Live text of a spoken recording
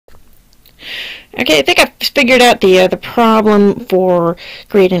Okay, I think I've figured out the problem for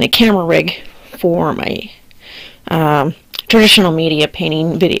creating a camera rig for my traditional media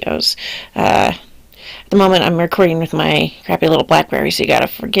painting videos. At the moment, I'm recording with my crappy little BlackBerry, so you gotta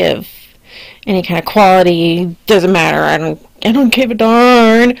forgive any kind of quality. Doesn't matter. I don't give a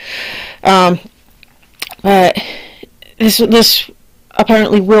darn. But this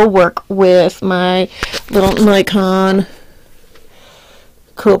apparently will work with my little Nikon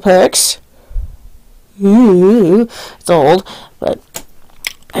Coolpix. Ooh, it's old,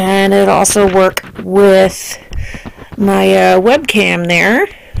 and it also work with my webcam there,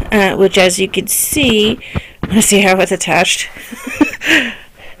 which, as you can see, let's see how it's attached.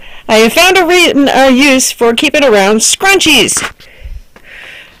 I have found a use for keeping around scrunchies.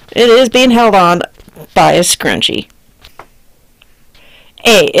 It is being held on by a scrunchie.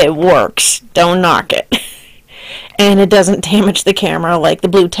 Hey, it works. Don't knock it. And it doesn't damage the camera like the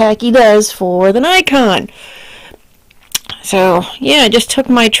blue tacky does for the Nikon. So, yeah, I just took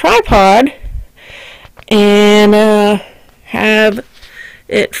my tripod and have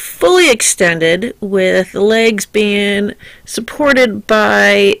it fully extended with the legs being supported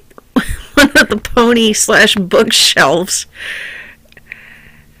by one of the pony/bookshelves.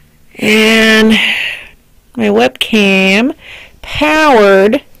 And my webcam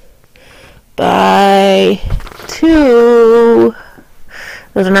powered by two,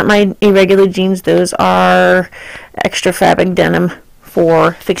 those are not my irregular jeans, those are extra fabric denim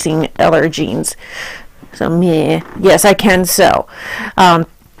for fixing other jeans. So yeah, yes, I can sew.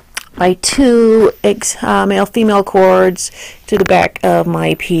 By two male-female cords to the back of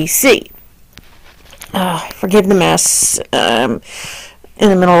my PC. Forgive the mess. In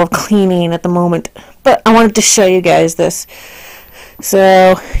the middle of cleaning at the moment, but I wanted to show you guys this.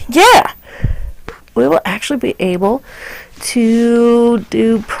 So yeah, we will actually be able to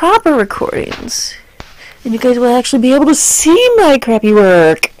do proper recordings, and you guys will actually be able to see my crappy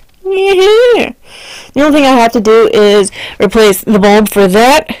work. Yeah. The only thing I have to do is replace the bulb for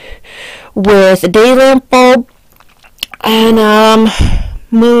that with a day lamp bulb, and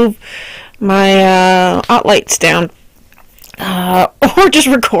move my lights down. Or just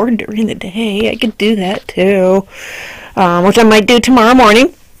record during the day. I could do that too, which I might do tomorrow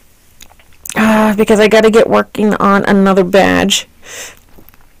morning, because I got to get working on another badge.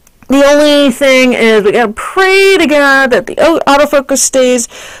 The only thing is we got to pray to God that the autofocus stays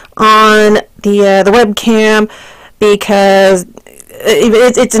on the webcam, because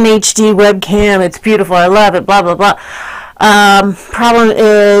it's an HD webcam. It's beautiful. I love it. Blah blah blah. Problem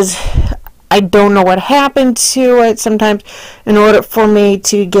is, I don't know what happened to it. Sometimes, in order for me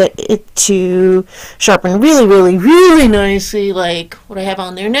to get it to sharpen really, really, really nicely, like what I have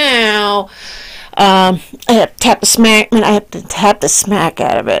on there now, I have to tap the smack. I have to tap the smack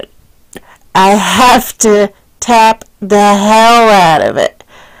out of it. I have to tap the hell out of it.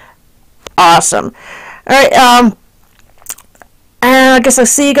 Awesome. All right. And I guess I'll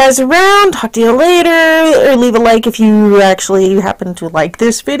see you guys around. Talk to you later. Or leave a like if you actually happen to like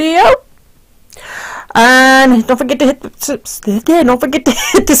this video. And don't forget to hit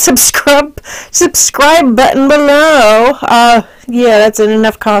the subscribe button below. Yeah, that's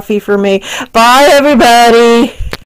enough coffee for me. Bye, everybody.